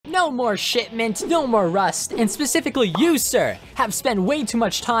No more shipment, no more rust, and specifically you, sir, have spent way too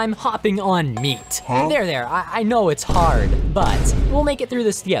much time hopping on meat. There, I know it's hard, but we'll make it through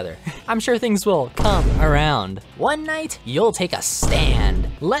this together. I'm sure things will come around. One night, you'll take a stand.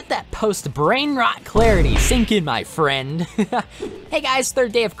 Let that post-brain rot clarity sink in, my friend. Hey guys,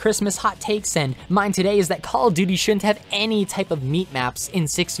 third day of Christmas hot takes, and mine today is that Call of Duty shouldn't have any type of meat maps in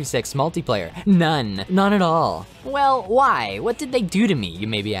 6v6 multiplayer. None at all. Well, why? What did they do to me, you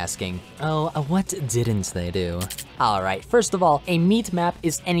may be asking? Oh, what didn't they do? Alright, first of all, a meat map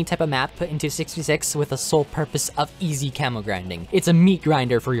is any type of map put into 6v6 with the sole purpose of easy camo grinding. It's a meat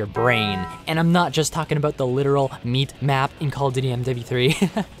grinder for your brain, and I'm not just talking about the literal meat map in Call of Duty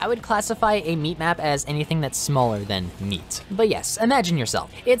MW3. I would classify a meat map as anything that's smaller than meat. But yes, imagine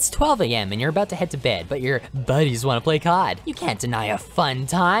yourself. It's 12 AM and you're about to head to bed, but your buddies want to play COD. You can't deny a fun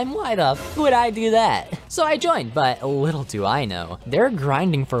time. Why the f would I do that? So I joined, but little do I know, they're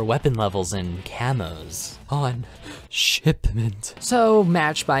grinding for weapon levels and camos on Shipment. So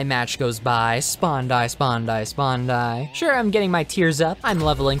match by match goes by, spawn die, spawn die, spawn die. Sure, I'm getting my tiers up, I'm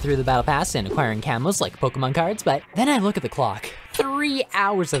leveling through the battle pass and acquiring camos like Pokemon cards, but then I look at the clock. 3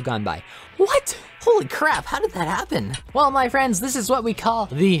 hours have gone by. What? Holy crap, how did that happen? Well, my friends, this is what we call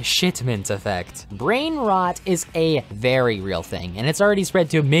the shipment effect. Brain rot is a very real thing, and it's already spread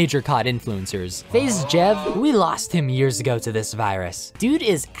to major COD influencers. FaZe Jev, we lost him years ago to this virus. Dude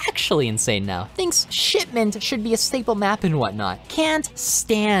is actually insane now. Thinks shipment should be a staple map and whatnot. Can't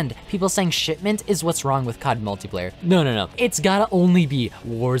stand people saying shipment is what's wrong with COD multiplayer. No. It's gotta only be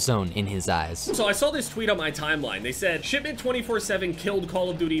Warzone in his eyes. So I saw this tweet on my timeline. They said, Shipment 24/7 killed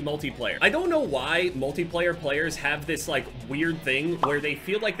Call of Duty multiplayer. I don't know why multiplayer players have this like weird thing where they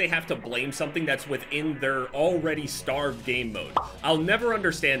feel like they have to blame something that's within their already starved game mode. I'll never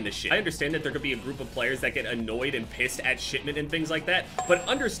understand this shit. I understand that there could be a group of players that get annoyed and pissed at shipment and things like that, but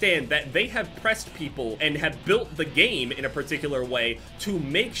understand that they have pressed people and have built the game in a particular way to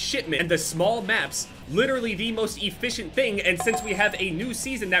make shipment and the small maps literally the most efficient thing. And since we have a new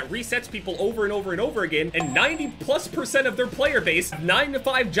season that resets people over and over and over again, and 90+% of their player base, 9 to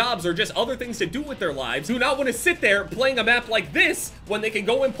 5 jobs or just other things to do with their lives, do not want to sit there playing a map like this when they can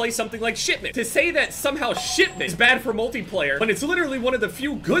go and play something like Shipment. To say that somehow Shipment is bad for multiplayer when it's literally one of the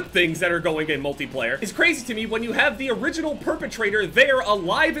few good things that are going in multiplayer is crazy to me when you have the original perpetrator there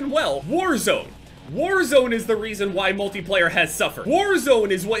alive and well, Warzone. Warzone is the reason why multiplayer has suffered. Warzone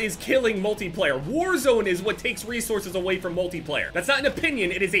is what is killing multiplayer. Warzone is what takes resources away from multiplayer. That's not an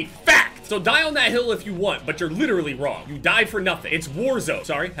opinion, it is a fact. So die on that hill if you want, but you're literally wrong. You died for nothing. It's Warzone.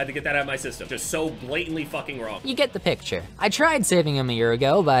 Sorry, had to get that out of my system. Just so blatantly fucking wrong. You get the picture. I tried saving him a year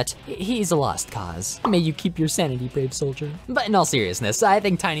ago, but he's a lost cause. May you keep your sanity, brave soldier. But in all seriousness, I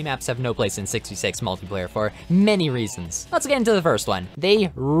think tiny maps have no place in 6v6 multiplayer for many reasons. Let's get into the first one.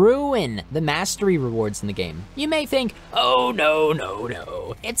 They ruin the mastery rewards in the game. You may think, oh no.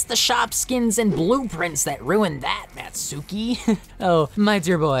 It's the shop skins and blueprints that ruin that, Mattsuki. Oh, my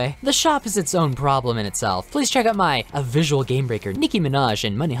dear boy, the shop is its own problem in itself. Please check out my A Visual Game Breaker, Nicki Minaj,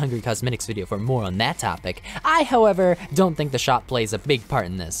 and Money Hungry Cosmetics video for more on that topic. I, however, don't think the shop plays a big part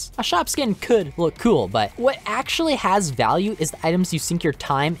in this. A shop skin could look cool, but what actually has value is the items you sink your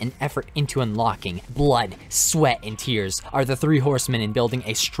time and effort into unlocking. Blood, sweat, and tears are the 3 horsemen in building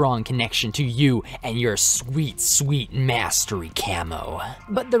a strong connection to you and your sweet mastery camo.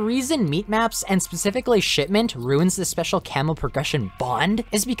 But the reason meat maps, and specifically Shipment, ruins the special camo progression bond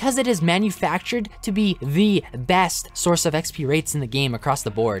is because it is manufactured to be the best source of XP rates in the game across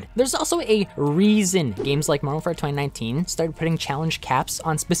the board. There's also a reason games like Modern Warfare 2019 started putting challenge caps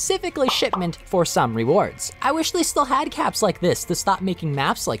on specifically Shipment for some rewards. I wish they still had caps like this to stop making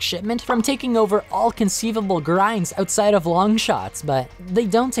maps like Shipment from taking over all conceivable grinds outside of long shots, but they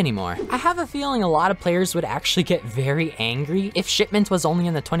don't anymore. I have a feeling a lot of players would actually get very angry if Shipment was only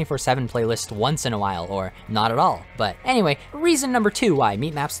in the 24/7 playlist once in a while, or not at all. But anyway, reason number 2 why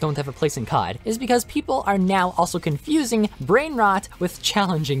meat maps don't have a place in COD is because people are now also confusing brain rot with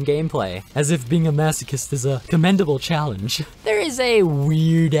challenging gameplay, as if being a masochist is a commendable challenge. There is a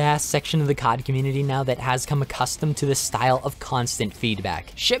weird ass section of the COD community now that has come accustomed to this style of constant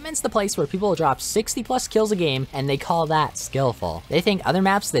feedback. Shipment's the place where people drop 60+ kills a game and they call that skillful. They think other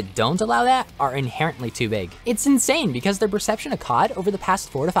maps that don't allow that are inherently too big. It's insane because their perception of COD over the past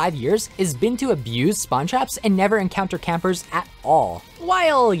 4 to 5 years has been to abuse spawn traps and never encounter campers at all.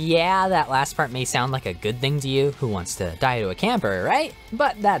 While, yeah, that last part may sound like a good thing to you, who wants to die to a camper, right?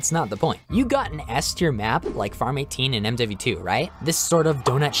 But that's not the point. You got an S-tier map like Farm 18 and MW2, right? This sort of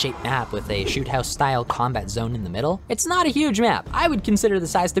donut-shaped map with a shoot house-style combat zone in the middle. It's not a huge map. I would consider the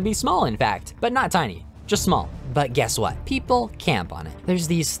size to be small, in fact, but not tiny. just small. But guess what? People camp on it. There's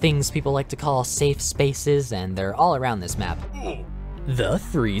these things people like to call safe spaces, and they're all around this map. The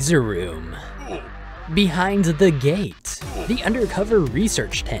freezer room. Behind the gate. The undercover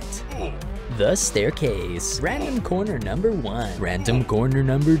research tent. The staircase. Random corner number 1. Random corner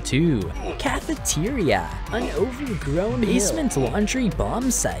number 2. Cafeteria. An overgrown basement laundry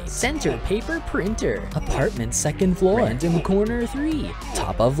bomb site. Center paper printer. Apartment 2nd floor. Random corner 3.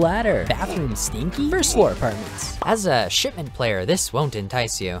 Top of ladder. Bathroom stinky. 1st floor apartments. As a shipment player, this won't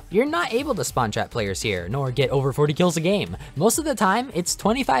entice you. You're not able to spawn trap players here, nor get over 40 kills a game. Most of the time, it's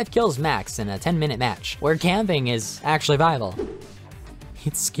 25 kills max in a 10-minute match, where camping is actually viable.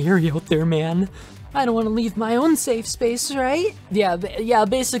 It's scary out there, man. I don't want to leave my own safe space, right? Yeah,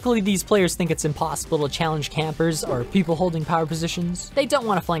 basically these players think it's impossible to challenge campers or people holding power positions. They don't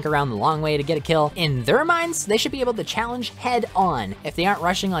want to flank around the long way to get a kill. In their minds, they should be able to challenge head on. If they aren't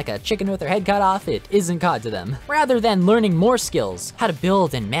rushing like a chicken with their head cut off, it isn't COD to them. Rather than learning more skills, how to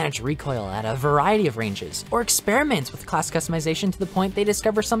build and manage recoil at a variety of ranges, or experiment with class customization to the point they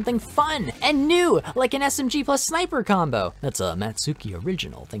discover something fun and new, like an SMG plus sniper combo. That's a Mattsuki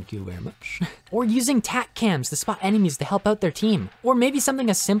original, thank you very much. Or using tac cams to spot enemies to help out their team. Or maybe something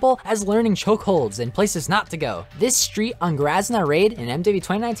as simple as learning chokeholds and places not to go. This street on Grazna raid in MW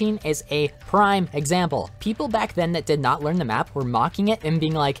 2019 is a prime example. People back then that did not learn the map were mocking it and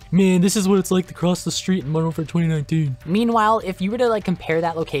being like, man, this is what it's like to cross the street in Modern Warfare 2019. Meanwhile, if you were to like compare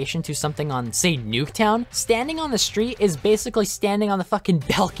that location to something on, say, Nuketown, standing on the street is basically standing on the fucking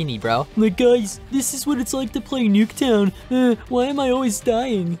balcony, bro. Like, guys, this is what it's like to play Nuketown. Why am I always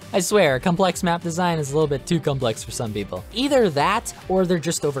dying? I swear, complex map design is a little bit too complex for some people. Either that, or they're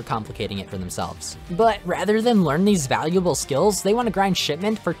just overcomplicating it for themselves. But rather than learn these valuable skills, they want to grind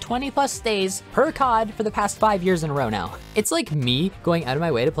shipment for 20+ days per COD for the past 5 years in a row now. It's like me going out of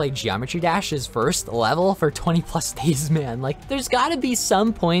my way to play Geometry Dash's 1st level for 20+ days, man. Like, there's gotta be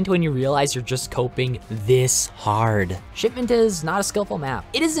some point when you realize you're just coping this hard. Shipment is not a skillful map.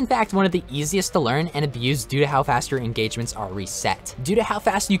 It is in fact one of the easiest to learn and abuse due to how fast your engagements are reset, due to how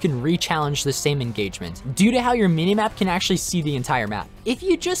fast you can re-challenge the same engagement, due to how your minimap can actually see the entire map. If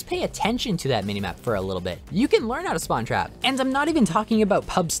you just pay attention to that minimap for a little bit, you can learn how to spawn trap. And I'm not even talking about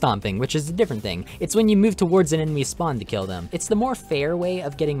pub stomping, which is a different thing. It's when you move towards an enemy spawn to kill them. It's the more fair way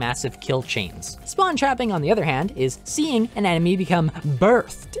of getting massive kill chains. Spawn trapping, on the other hand, is seeing an enemy become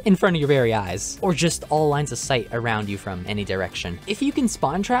birthed in front of your very eyes, or just all lines of sight around you from any direction. If you can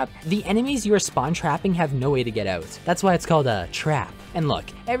spawn trap, the enemies you are spawn trapping have no way to get out. That's why it's called a trap. And look,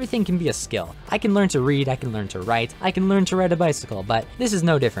 everything can be a skill. I can learn to read, I can learn to write, I can learn to ride a bicycle, but this is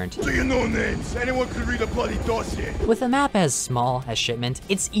no different. So you know names, anyone could read a bloody dossier. With a map as small as Shipment,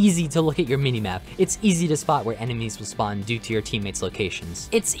 it's easy to look at your minimap. It's easy to spot where enemies will spawn due to your teammates' locations.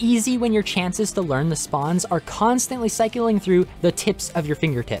 It's easy when your chances to learn the spawns are constantly cycling through the tips of your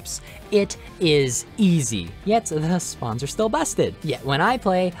fingertips. It is easy, yet the spawns are still busted. Yet when I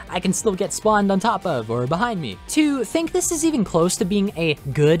play, I can still get spawned on top of or behind me. To think this is even close to being a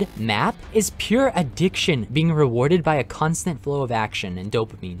good map is pure addiction being rewarded by a constant flow of action and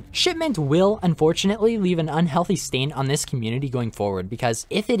dopamine. Shipment will, unfortunately, leave an unhealthy stain on this community going forward, because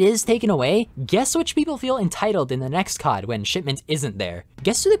if it is taken away, guess which people feel entitled in the next COD when Shipment isn't there?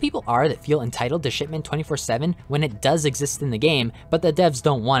 Guess who the people are that feel entitled to Shipment 24/7 when it does exist in the game, but the devs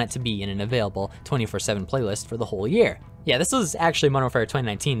don't want it to be in an available 24/7 playlist for the whole year? Yeah, this was actually Modern Warfare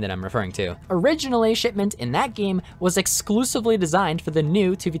 2019 that I'm referring to. Originally, Shipment in that game was exclusively designed for the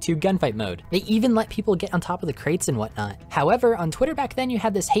new 2v2 gunfight mode. They even let people get on top of the crates and whatnot. However, on Twitter back then you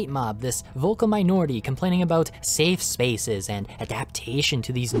had this hate mob, this vocal minority complaining about safe spaces and adaptation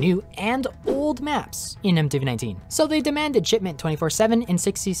to these new and old maps in MW19. So they demanded Shipment 24/7 and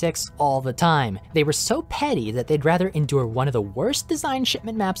 66 all the time. They were so petty that they'd rather endure one of the worst designed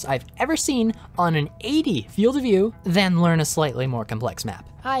Shipment maps I've ever seen on an 80 field of view than learn a slightly more complex map.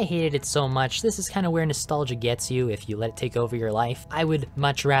 I hated it so much. This is kind of where nostalgia gets you if you let it take over your life. I would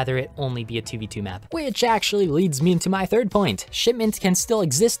much rather it only be a 2v2 map. Which actually leads me into my third point. Shipment can still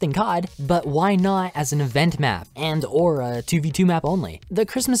exist in COD, but why not as an event map and or a 2v2 map only? The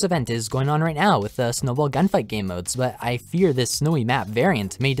Christmas event is going on right now with the Snowball Gunfight game modes, but I fear this snowy map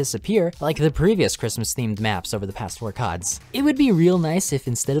variant may disappear like the previous Christmas themed maps over the past 4 CODs. It would be real nice if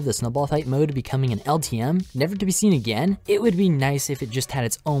instead of the Snowball Fight mode becoming an LTM, never to be seen again, it would be nice if it just had its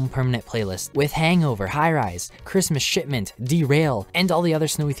its own permanent playlist with Hangover, High Rise, Christmas Shipment, Derail, and all the other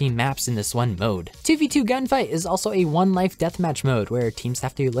snowy themed maps in this one mode. 2v2 Gunfight is also a one-life deathmatch mode where teams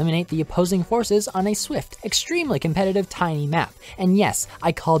have to eliminate the opposing forces on a swift, extremely competitive tiny map. And yes,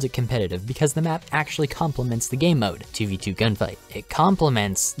 I called it competitive because the map actually complements the game mode, 2v2 Gunfight. It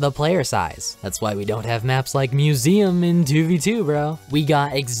complements the player size. That's why we don't have maps like Museum in 2v2, bro. We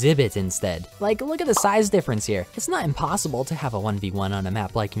got Exhibit instead. Like, look at the size difference here. It's not impossible to have a 1v1 on a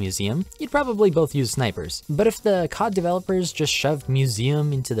map like Museum. You'd probably both use snipers. But if the COD developers just shoved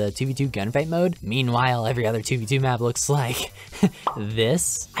Museum into the 2v2 Gunfight mode, meanwhile every other 2v2 map looks like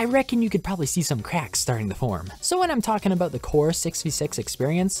this, I reckon you could probably see some cracks starting to form. So when I'm talking about the core 6v6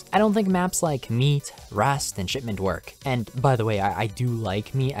 experience, I don't think maps like Meat, Rust, and Shipment work. And by the way, I do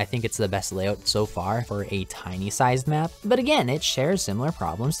like Meat. I think it's the best layout so far for a tiny sized map. But again, it shares similar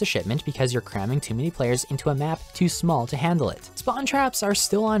problems to Shipment because you're cramming too many players into a map too small to handle it. Spawn traps are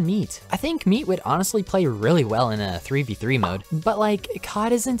still on Meat. I think Meat would honestly play really well in a 3v3 mode, but like,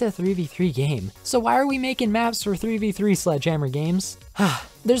 COD isn't a 3v3 game. So why are we making maps for 3v3 Sledgehammer games?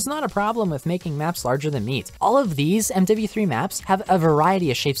 There's not a problem with making maps larger than Meat. All of these MW3 maps have a variety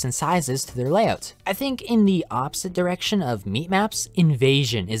of shapes and sizes to their layout. I think in the opposite direction of Meat maps,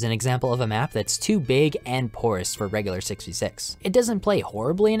 Invasion is an example of a map that's too big and porous for regular 6v6. It doesn't play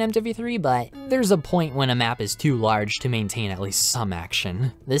horribly in MW3, but there's a point when a map is too large to maintain at least some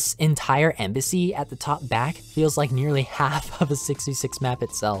action. This entire embassy at the top back feels like nearly half of a 6v6 map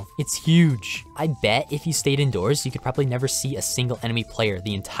itself. It's huge. I bet if you stayed indoors, you could probably never see a single enemy player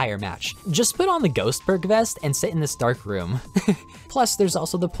the entire match. Just put on the Ghost Perk vest and sit in this dark room. Plus, there's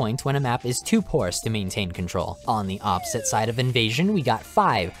also the point when a map is too porous to maintain control. On the opposite side of Invasion, we got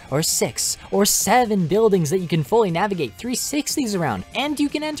 5 or 6 or 7 buildings that you can fully navigate 360s around, and you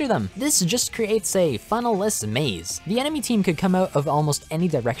can enter them. This just creates a funnel-less maze. The enemy team could come out of almost any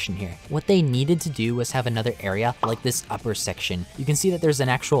direction here. What they needed to do was have another area like this upper section. You can see that there's an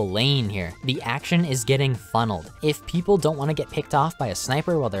actual lane here. The action is getting funneled. If people don't want to get picked off by a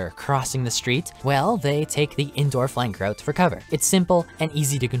sniper while they're crossing the street, well, they take the indoor flank route for cover. It's simple and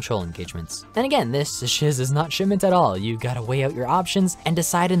easy to control engagements. And again, this shiz is not Shipment at all. You gotta weigh out your options and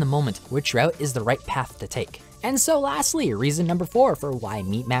decide in the moment which route is the right path to take. And so lastly, reason number 4 for why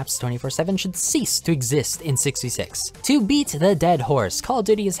Meat Maps 24/7 should cease to exist in 6v6. To beat the dead horse, Call of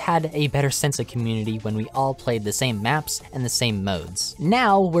Duty has had a better sense of community when we all played the same maps and the same modes.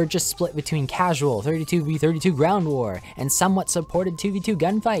 Now we're just split between casual 32v32 ground war and somewhat supported 2v2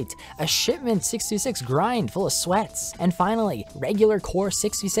 gunfight, a Shipment 6v6 grind full of sweats, and finally, regular core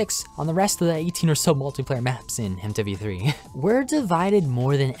 6v6 on the rest of the 18 or so multiplayer maps in MW3. We're divided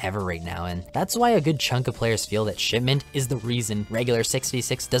more than ever right now, and that's why a good chunk of players feel that Shipment is the reason regular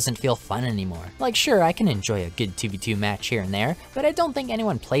 6v6 doesn't feel fun anymore. Like, sure, I can enjoy a good 2v2 match here and there, but I don't think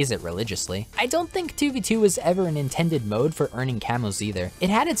anyone plays it religiously. I don't think 2v2 was ever an intended mode for earning camos either. It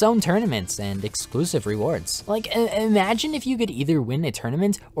had its own tournaments and exclusive rewards. Like, imagine if you could either win a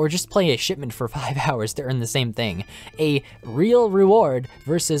tournament or just play a Shipment for 5 hours to earn the same thing. A real reward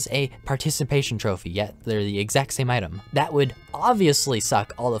versus a participation trophy, yet they're the exact same item. That would obviously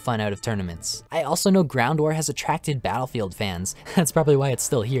suck all the fun out of tournaments. I also know Ground War has attracted Battlefield fans. That's probably why it's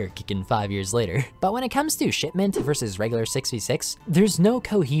still here, kicking 5 years later. But when it comes to Shipment versus regular 6v6, there's no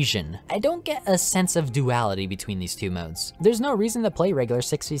cohesion. I don't get a sense of duality between these two modes. There's no reason to play regular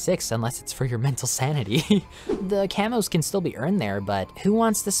 6v6 unless it's for your mental sanity. The camos can still be earned there, but who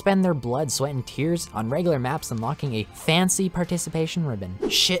wants to spend their blood, sweat, and tears on regular maps unlocking a fancy participation ribbon?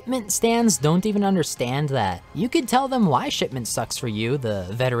 Shipment stans don't even understand that. You could tell them why Shipment sucks for you, the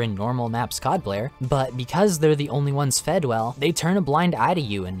veteran normal maps COD player, but because they're the only ones fed well, they turn a blind eye to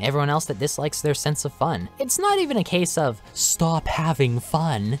you and everyone else that dislikes their sense of fun. It's not even a case of stop having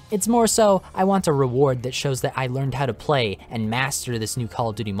fun. It's more so, I want a reward that shows that I learned how to play and master this new Call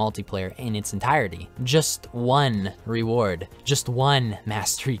of Duty multiplayer in its entirety. Just one reward, just one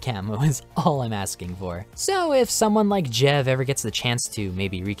mastery camo is all I'm asking for. So if someone like Jev ever gets the chance to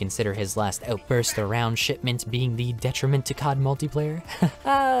maybe reconsider his last outburst around Shipment being the detriment to COD multiplayer,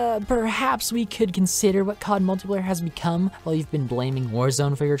 perhaps we could consider what COD multiplayer has become while you've been blaming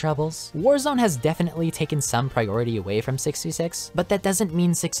Warzone for your troubles. Warzone has definitely taken some priority away from 6v6, but that doesn't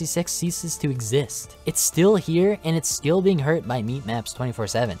mean 6v6 ceases to exist. It's still here and it's still being hurt by Meat Maps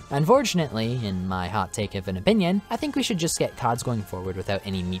 24/7. Unfortunately, in my hot take of an opinion, I think we should just get CODs going forward without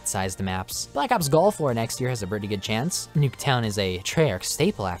any meat-sized maps. Black Ops Gulf War next year has a pretty good chance. Nuketown is a Treyarch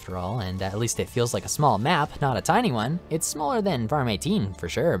staple after all, and at least it feels like a small map, not a tiny one. It's smaller than Farm 18 for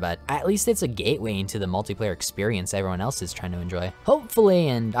sure, but at least it's a gateway into the multiplayer multiplayer experience everyone else is trying to enjoy. Hopefully,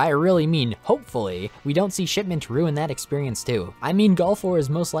 and I really mean hopefully, we don't see Shipment ruin that experience too. I mean, Gulf War is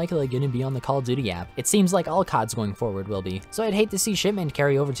most likely going to be on the Call of Duty app. It seems like all CODs going forward will be. So I'd hate to see Shipment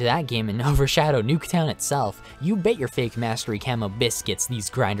carry over to that game and overshadow Nuketown itself. You bet your fake Mastery camo biscuits these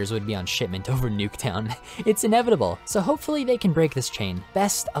grinders would be on Shipment over Nuketown. It's inevitable. So hopefully they can break this chain.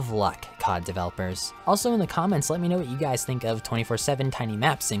 Best of luck, COD developers. Also in the comments, let me know what you guys think of 24/7 tiny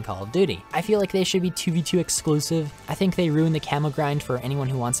maps in Call of Duty. I feel like they should be 2v2 exclusive. I think they ruin the camo grind for anyone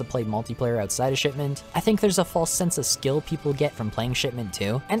who wants to play multiplayer outside of Shipment. I think there's a false sense of skill people get from playing Shipment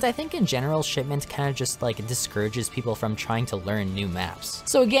too. And I think in general, Shipment kind of just like discourages people from trying to learn new maps.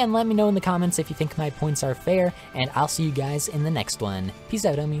 So again, let me know in the comments if you think my points are fair, and I'll see you guys in the next one. Peace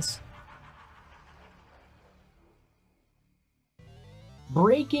out, homies.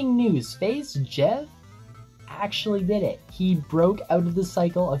 Breaking news, FaZe Jev actually did it. He broke out of the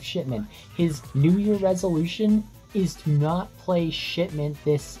cycle of Shipment. His New Year resolution is to not play Shipment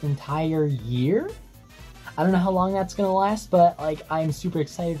this entire year. I don't know how long that's gonna last, but like I'm super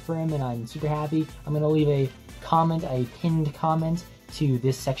excited for him and I'm super happy. I'm gonna leave a comment, a pinned comment to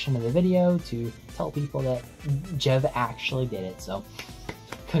this section of the video to tell people that Jev actually did it. So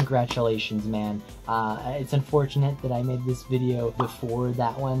congratulations, man. It's unfortunate that I made this video before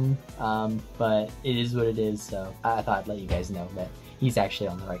that one, but it is what it is, so I thought I'd let you guys know that he's actually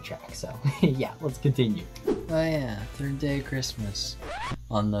on the right track, so yeah, let's continue. Oh yeah, third day of Christmas.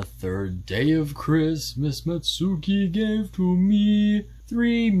 On the third day of Christmas, Mattsuki gave to me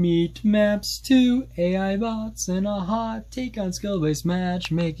 3 meat maps, 2 AI bots, and a hot take on skill-based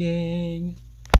matchmaking.